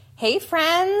Hey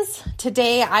friends,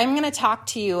 today I'm going to talk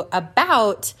to you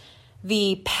about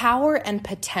the power and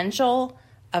potential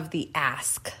of the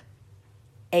ask,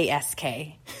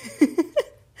 A-S-K.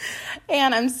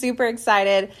 And I'm super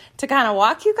excited to kind of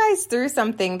walk you guys through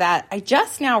something that I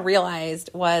just now realized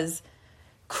was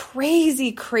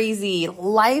crazy,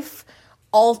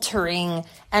 life-altering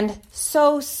and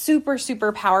so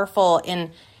super powerful in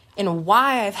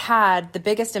why I've had the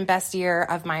biggest and best year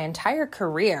of my entire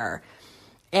career.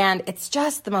 And it's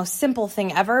just the most simple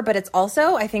thing ever, but it's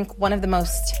also, I think, one of the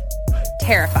most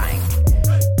terrifying.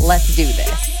 Let's do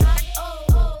this.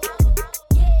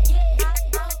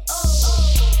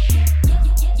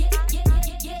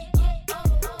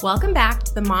 Welcome back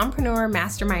to the Mompreneur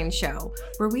Mastermind Show,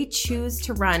 where we choose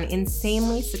to run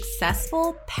insanely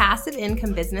successful passive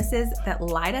income businesses that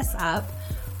light us up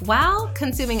while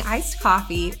consuming iced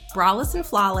coffee, braless and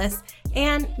flawless,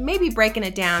 and maybe breaking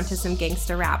it down to some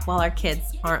gangster rap while our kids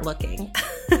aren't looking.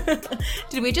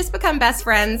 Did we just become best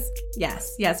friends?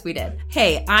 Yes, we did.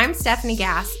 Hey, I'm Stephanie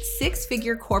Gass,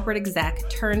 six-figure corporate exec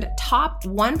turned top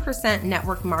 1%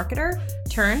 network marketer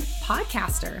turned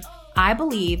podcaster. I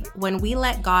believe when we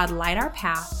let God light our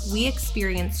path, we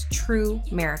experience true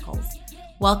miracles.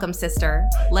 Welcome, sister.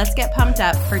 Let's get pumped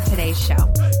up for today's show.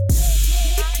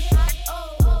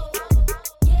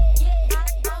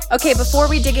 Okay, before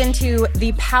we dig into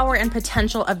the power and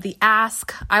potential of the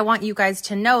ask, I want you guys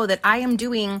to know that I am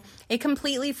doing a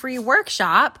completely free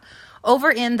workshop over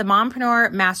in the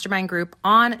Mompreneur Mastermind group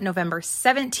on November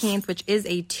 17th, which is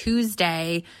a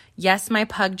Tuesday. Yes, my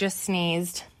pug just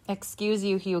sneezed. Excuse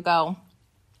you, Hugo.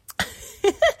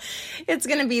 It's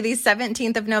going to be the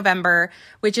 17th of November,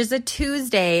 which is a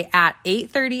Tuesday at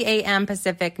 8:30 a.m.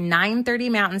 Pacific,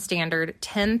 9:30 Mountain Standard,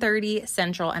 10:30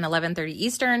 Central, and 11:30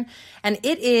 Eastern. And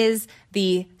it is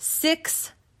the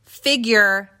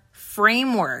six-figure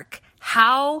framework,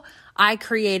 how I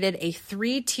created a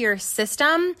 3-tier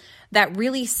system that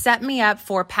really set me up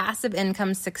for passive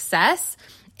income success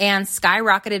and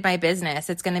skyrocketed my business.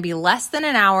 It's going to be less than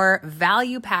an hour,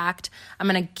 value-packed. I'm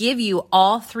going to give you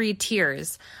all 3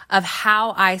 tiers of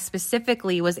how I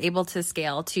specifically was able to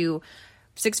scale to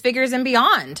 6 figures and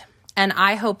beyond. And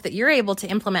I hope that you're able to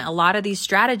implement a lot of these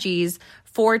strategies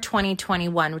for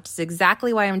 2021, which is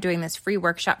exactly why I'm doing this free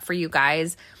workshop for you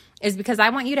guys, is because I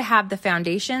want you to have the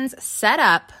foundations set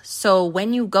up so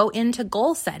when you go into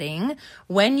goal setting,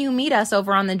 when you meet us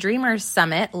over on the Dreamers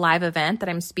Summit live event that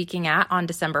I'm speaking at on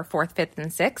December 4th, 5th, and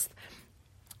 6th,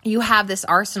 you have this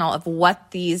arsenal of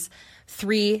what these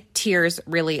 3 tiers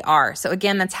really are. So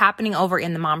again, that's happening over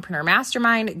in the Mompreneur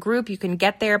Mastermind group. You can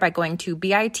get there by going to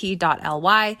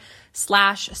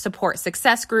bit.ly/support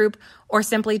success group, or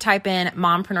simply type in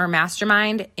Mompreneur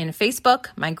Mastermind in Facebook.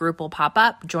 My group will pop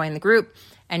up, join the group,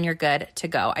 and you're good to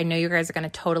go. I know you guys are going to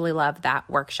totally love that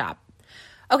workshop.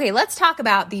 Okay, let's talk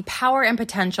about the power and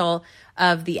potential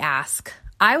of the ask.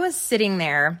 I was sitting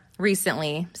here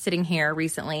recently,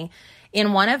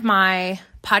 in one of my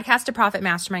Podcast to Profit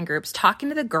Mastermind groups, talking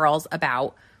to the girls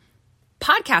about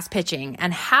podcast pitching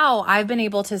and how I've been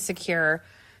able to secure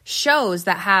shows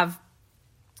that have,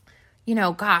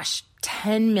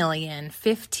 10 million,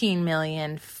 15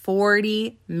 million,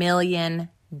 40 million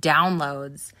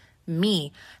downloads.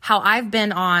 Me, how I've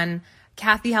been on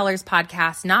Kathy Heller's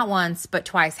podcast, not once, but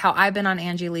twice. How I've been on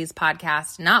Angie Lee's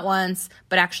podcast, not once,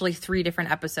 but actually 3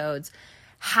 different episodes.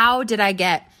 How did I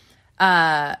get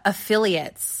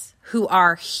affiliates who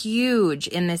are huge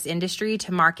in this industry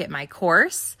to market my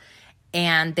course?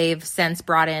 And they've since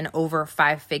brought in over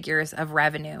 5 figures of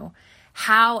revenue.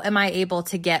 How am I able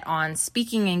to get on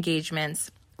speaking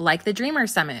engagements like the Dreamer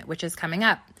Summit, which is coming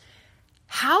up?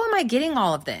 How am I getting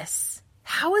all of this?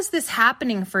 How is this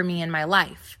happening for me in my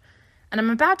life? And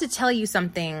I'm about to tell you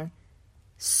something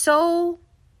so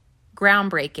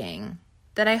groundbreaking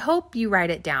that I hope you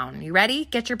write it down. You ready?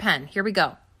 Get your pen. Here we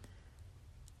go.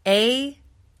 A-S-K.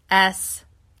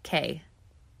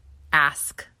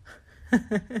 Ask.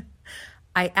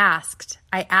 I asked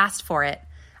for it.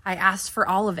 I asked for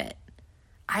all of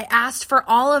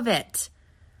it.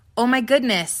 Oh my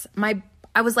goodness. I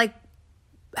was like,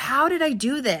 how did I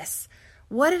do this?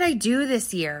 What did I do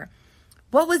this year?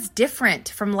 What was different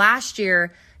from last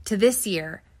year to this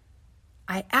year?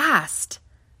 I asked.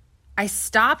 I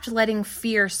stopped letting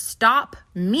fear stop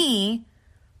me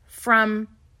from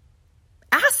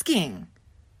asking.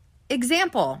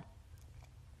 Example.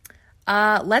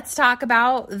 Let's talk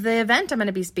about the event I'm going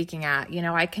to be speaking at.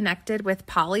 I connected with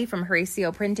Polly from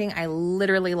Horacio Printing. I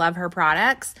literally love her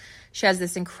products. She has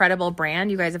this incredible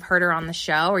brand. You guys have heard her on the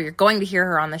show, or you're going to hear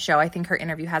her on the show. I think her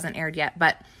interview hasn't aired yet,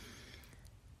 but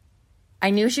I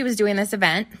knew she was doing this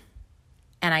event,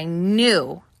 and I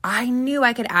knew I knew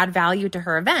I could add value to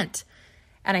her event.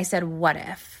 And I said, what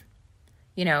if?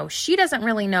 She doesn't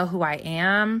really know who I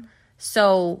am.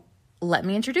 So let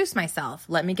me introduce myself.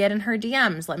 Let me get in her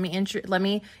DMs. Let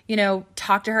me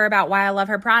talk to her about why I love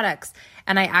her products.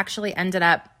 And I actually ended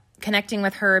up connecting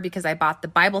with her because I bought the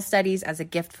Bible studies as a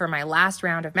gift for my last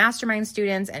round of mastermind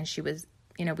students. And she was,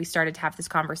 we started to have this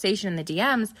conversation in the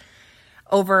DMs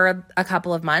over a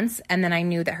couple of months. And then I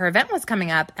knew that her event was coming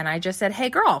up. And I just said, hey,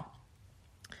 girl,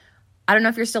 I don't know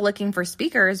if you're still looking for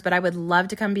speakers, but I would love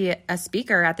to come be a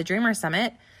speaker at the Dreamer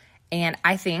Summit. And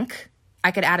I think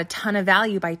I could add a ton of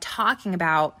value by talking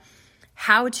about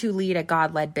how to lead a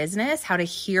God-led business, how to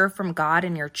hear from God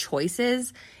in your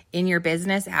choices in your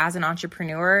business as an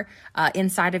entrepreneur,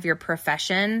 inside of your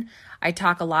profession. I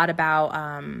talk a lot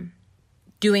about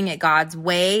doing it God's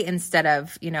way instead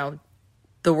of,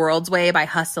 the world's way by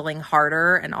hustling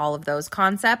harder and all of those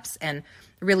concepts, and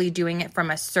really doing it from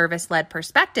a service-led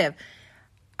perspective.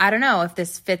 I don't know if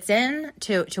this fits in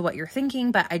to what you're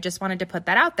thinking, but I just wanted to put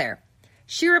that out there.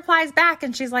 She replies back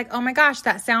and she's like, oh my gosh,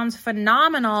 that sounds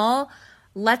phenomenal.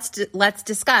 Let's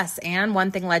discuss. And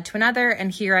one thing led to another. And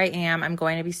here I am. I'm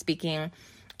going to be speaking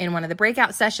in one of the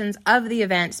breakout sessions of the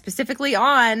event, specifically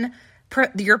on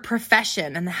your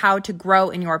profession and how to grow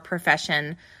in your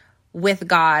profession with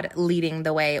God leading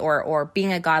the way, or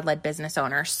being a God-led business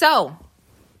owner. So,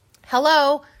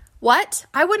 hello, what?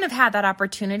 I wouldn't have had that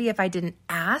opportunity if I didn't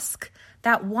ask.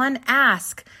 That one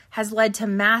ask has led to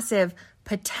massive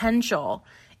potential.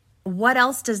 What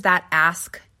else does that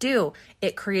ask do?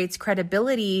 It creates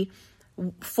credibility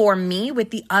for me with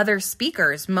the other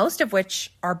speakers, most of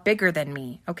which are bigger than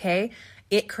me, okay?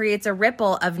 It creates a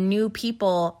ripple of new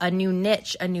people, a new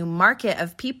niche, a new market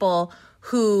of people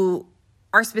who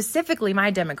are specifically my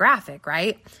demographic,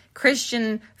 right?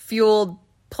 Christian-fueled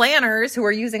planners who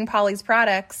are using Polly's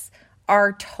products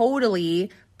are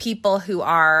totally people who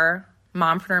are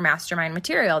mompreneur mastermind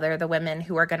material. They're the women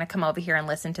who are going to come over here and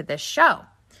listen to this show.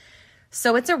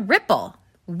 So it's a ripple.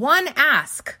 One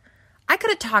ask. I could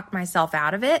have talked myself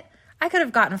out of it. I could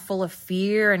have gotten full of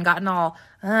fear and gotten all,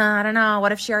 I don't know,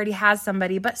 what if she already has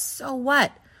somebody? But so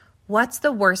what? What's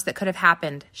the worst that could have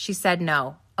happened? She said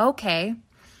no. Okay.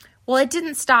 Well, it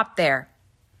didn't stop there.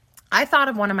 I thought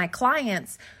of one of my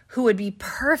clients who would be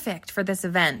perfect for this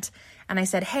event. And I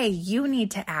said, hey, you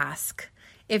need to ask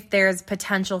if there's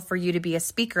potential for you to be a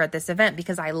speaker at this event,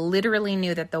 because I literally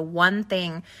knew that the one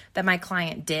thing that my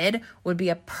client did would be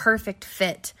a perfect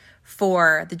fit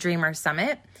for the Dreamer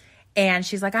Summit. And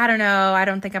she's like, I don't know. I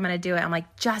don't think I'm going to do it. I'm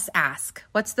like, just ask.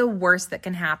 What's the worst that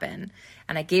can happen?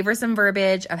 And I gave her some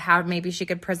verbiage of how maybe she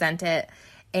could present it.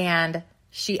 And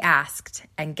she asked.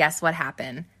 And guess what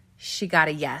happened? She got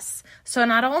a yes. So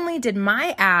not only did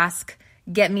my ask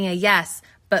get me a yes,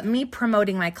 but me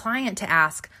promoting my client to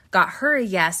ask got her a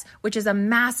yes, which is a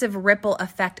massive ripple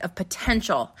effect of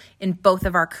potential in both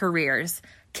of our careers.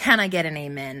 Can I get an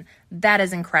amen? That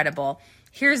is incredible.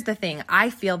 Here's the thing. I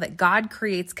feel that God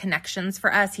creates connections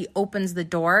for us. He opens the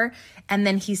door and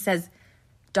then he says,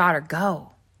 daughter,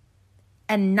 go.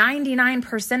 And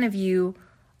 99% of you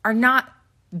are not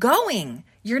going.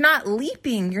 You're not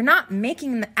leaping. You're not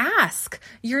making the ask.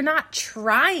 You're not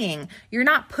trying. You're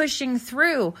not pushing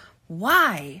through.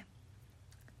 Why?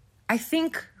 I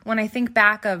think when I think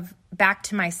back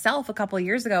to myself a couple of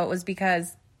years ago, it was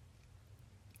because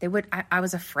I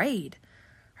was afraid.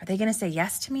 Are they going to say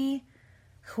yes to me?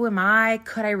 Who am I?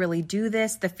 Could I really do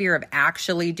this? The fear of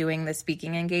actually doing the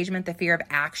speaking engagement, the fear of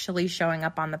actually showing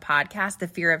up on the podcast, the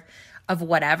fear of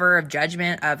whatever, of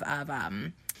judgment,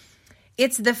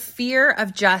 it's the fear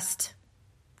of just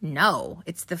no.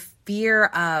 It's the fear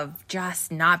of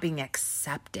just not being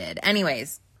accepted.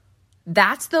 Anyways,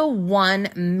 that's the one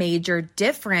major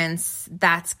difference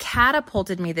that's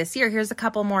catapulted me this year. Here's a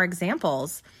couple more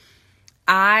examples.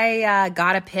 I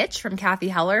got a pitch from Kathy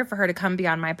Heller for her to come be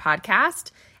on my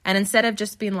podcast. And instead of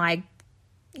just being like,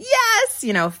 yes,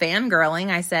 fangirling,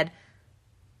 I said,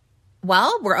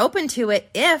 well, we're open to it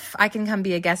if I can come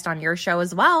be a guest on your show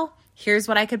as well. Here's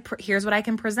what I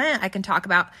can present. I can talk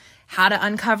about how to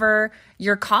uncover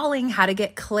your calling, how to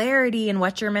get clarity in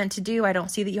what you're meant to do. I don't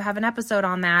see that you have an episode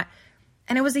on that.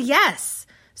 And it was a yes.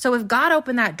 So if God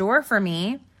opened that door for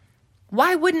me,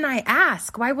 why wouldn't I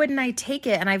ask? Why wouldn't I take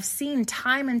it? And I've seen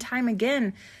time and time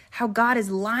again how God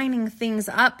is lining things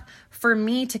up for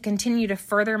me to continue to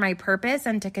further my purpose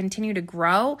and to continue to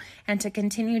grow and to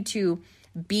continue to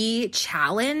be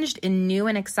challenged in new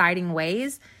and exciting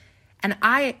ways. And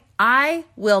I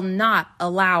will not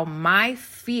allow my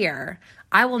fear,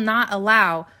 I will not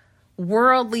allow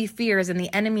worldly fears and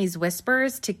the enemy's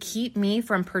whispers to keep me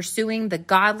from pursuing the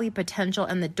godly potential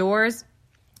and the doors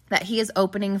that he is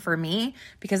opening for me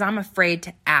because I'm afraid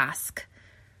to ask.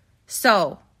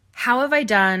 So, how have I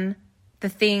done the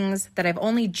things that I've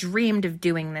only dreamed of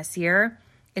doing this year?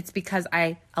 It's because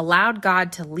I allowed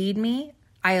God to lead me.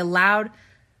 I allowed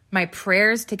my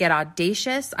prayers to get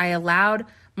audacious. I allowed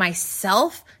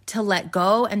myself to let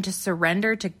go and to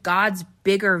surrender to God's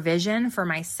bigger vision for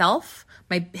myself,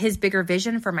 his bigger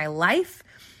vision for my life.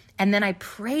 And then I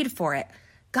prayed for it.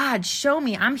 God, show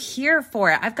me. I'm here for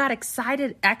it. I've got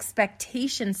excited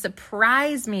expectation.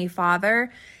 Surprise me,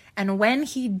 Father. And when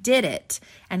he did it,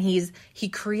 and he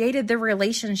created the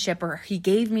relationship, or he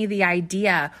gave me the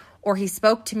idea, or he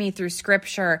spoke to me through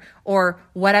scripture, or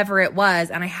whatever it was,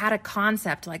 and I had a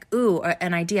concept like,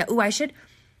 an idea. I should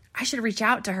reach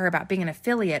out to her about being an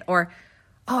affiliate, or,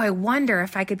 I wonder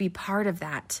if I could be part of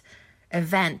that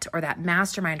event or that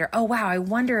mastermind, or, wow, I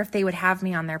wonder if they would have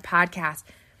me on their podcast.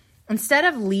 Instead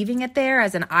of leaving it there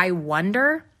as an I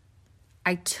wonder,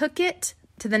 I took it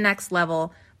to the next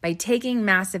level by taking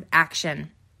massive action.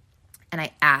 And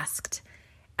I asked,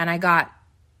 and I got,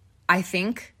 I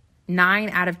think, 9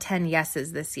 out of 10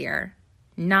 yeses this year.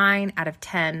 9 out of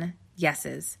 10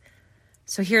 yeses.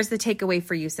 So here's the takeaway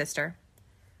for you, sister.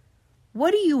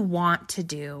 What do you want to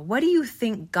do? What do you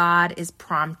think God is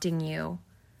prompting you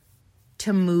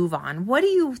to move on? What do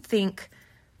you think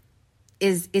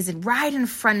is right in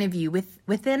front of you,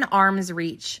 within arm's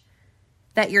reach,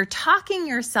 that you're talking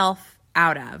yourself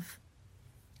out of?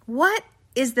 What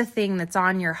is the thing that's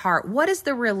on your heart? What is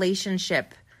the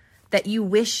relationship that you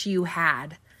wish you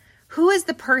had? Who is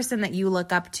the person that you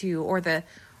look up to, or the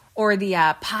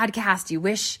podcast you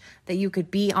wish that you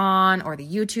could be on, or the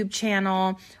YouTube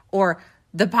channel, or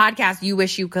the podcast you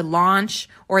wish you could launch,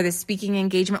 or the speaking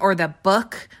engagement, or the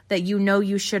book that you know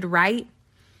you should write?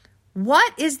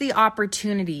 What is the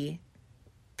opportunity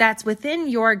that's within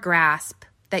your grasp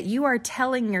that you are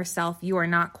telling yourself you are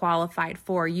not qualified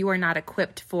for, you are not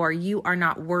equipped for, you are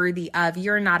not worthy of,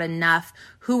 you're not enough?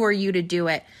 Who are you to do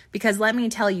it? Because let me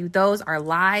tell you, those are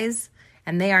lies,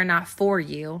 and they are not for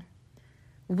you.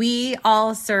 We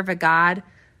all serve a God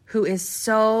who is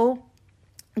so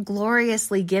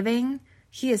gloriously giving.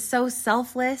 He is so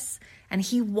selfless, and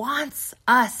he wants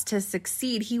us to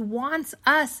succeed. He wants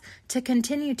us to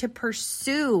continue to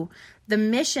pursue the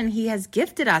mission he has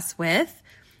gifted us with.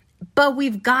 But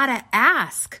we've got to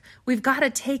ask. We've got to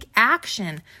take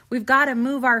action. We've got to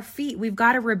move our feet. We've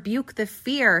got to rebuke the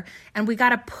fear, and we got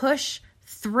to push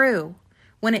through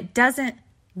when it doesn't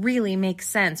really make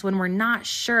sense, when we're not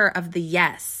sure of the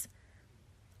yes.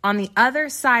 On the other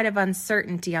side of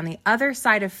uncertainty, on the other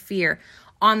side of fear,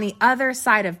 on the other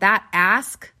side of that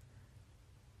ask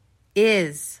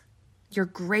is your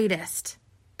greatest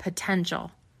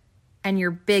potential and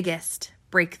your biggest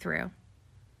breakthrough.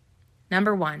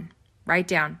 Number 1, write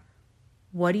down,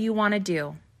 what do you want to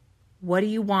do? What do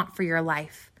you want for your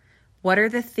life? What are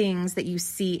the things that you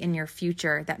see in your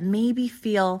future that maybe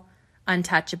feel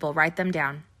untouchable? Write them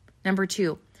down. Number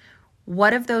 2,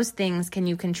 what of those things can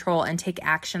you control and take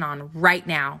action on right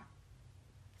now?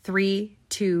 3,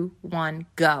 2, 1,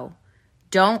 go.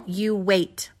 Don't you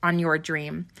wait on your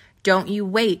dream. Don't you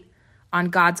wait on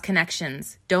God's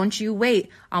connections. Don't you wait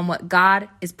on what God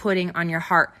is putting on your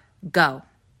heart. Go.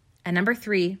 And number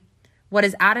 3, what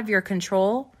is out of your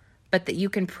control, but that you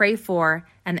can pray for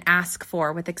and ask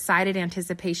for with excited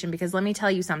anticipation. Because let me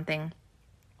tell you something.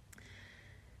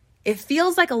 It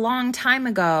feels like a long time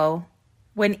ago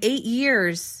when 8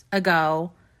 years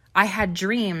ago I had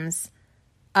dreams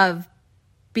of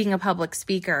being a public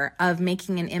speaker, of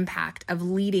making an impact, of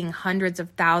leading hundreds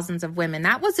of thousands of women.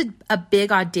 That was a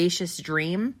big, audacious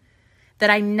dream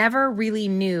that I never really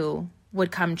knew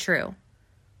would come true.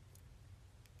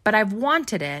 But I've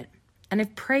wanted it, and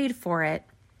I've prayed for it,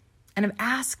 and I've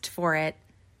asked for it.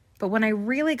 But when I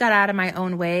really got out of my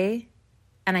own way,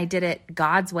 and I did it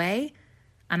God's way,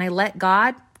 and I let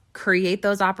God create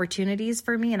those opportunities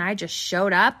for me, and I just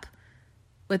showed up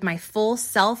with my full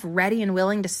self ready and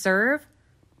willing to serve,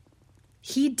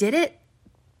 he did it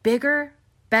bigger,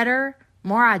 better,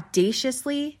 more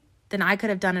audaciously than I could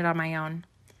have done it on my own.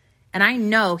 And I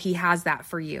know he has that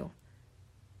for you.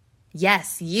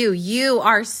 Yes, you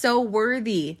are so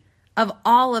worthy of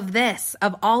all of this,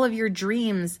 of all of your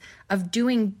dreams, of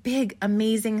doing big,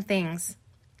 amazing things.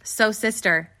 So,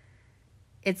 sister,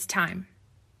 it's time.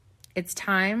 It's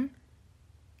time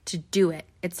to do it.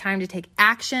 It's time to take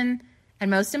action. And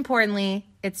most importantly,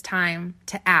 it's time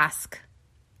to ask.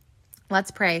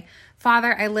 Let's pray.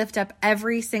 Father, I lift up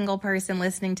every single person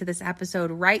listening to this episode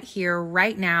right here,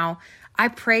 right now. I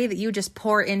pray that you just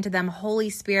pour into them, Holy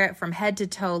Spirit, from head to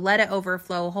toe. Let it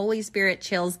overflow. Holy Spirit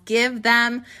chills. Give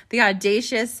them the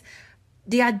audacious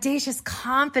the audacious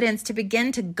confidence to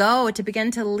begin to go, to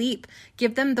begin to leap.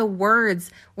 Give them the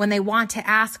words when they want to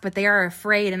ask, but they are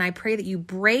afraid. And I pray that you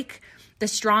break the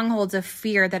strongholds of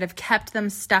fear that have kept them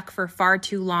stuck for far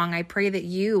too long. I pray that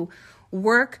you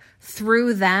work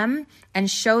through them and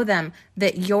show them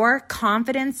that your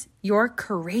confidence, your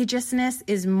courageousness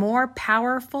is more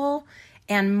powerful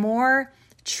and more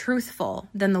truthful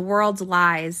than the world's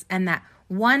lies, and that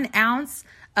 1 ounce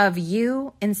of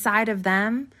you inside of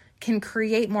them can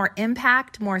create more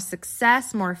impact, more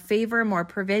success, more favor, more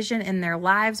provision in their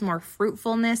lives, more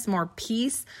fruitfulness, more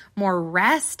peace, more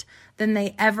rest than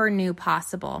they ever knew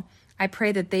possible. I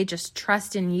pray that they just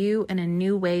trust in you in a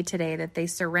new way today, that they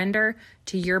surrender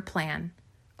to your plan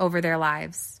over their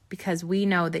lives, because we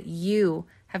know that you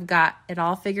have got it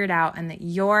all figured out and that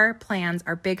your plans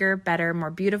are bigger, better,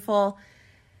 more beautiful,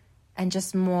 and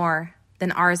just more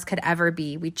than ours could ever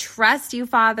be. We trust you,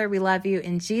 Father. We love you.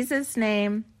 In Jesus'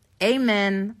 name,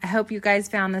 amen. I hope you guys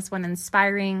found this one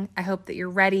inspiring. I hope that you're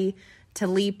ready to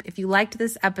leap. If you liked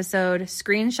this episode,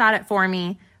 screenshot it for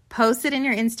me, post it in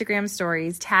your Instagram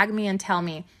stories, tag me and tell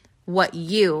me what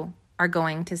you are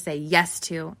going to say yes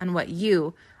to and what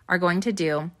you are going to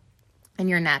do in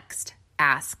your next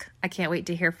ask. I can't wait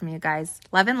to hear from you guys.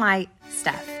 Love and light,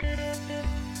 Steph.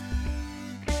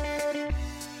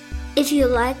 If you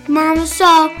like Mama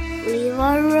Soul, leave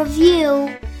a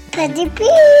review. Pretty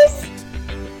please.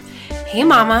 Hey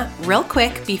Mama, real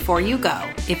quick before you go,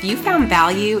 if you found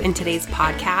value in today's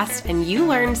podcast and you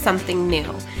learned something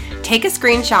new, take a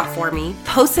screenshot for me,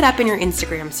 post it up in your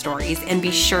Instagram stories, and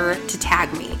be sure to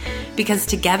tag me, because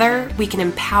together we can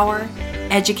empower,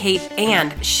 educate,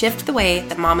 and shift the way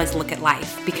that mamas look at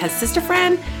life. Because sister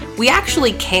friend, we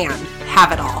actually can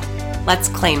have it all. Let's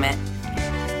claim it.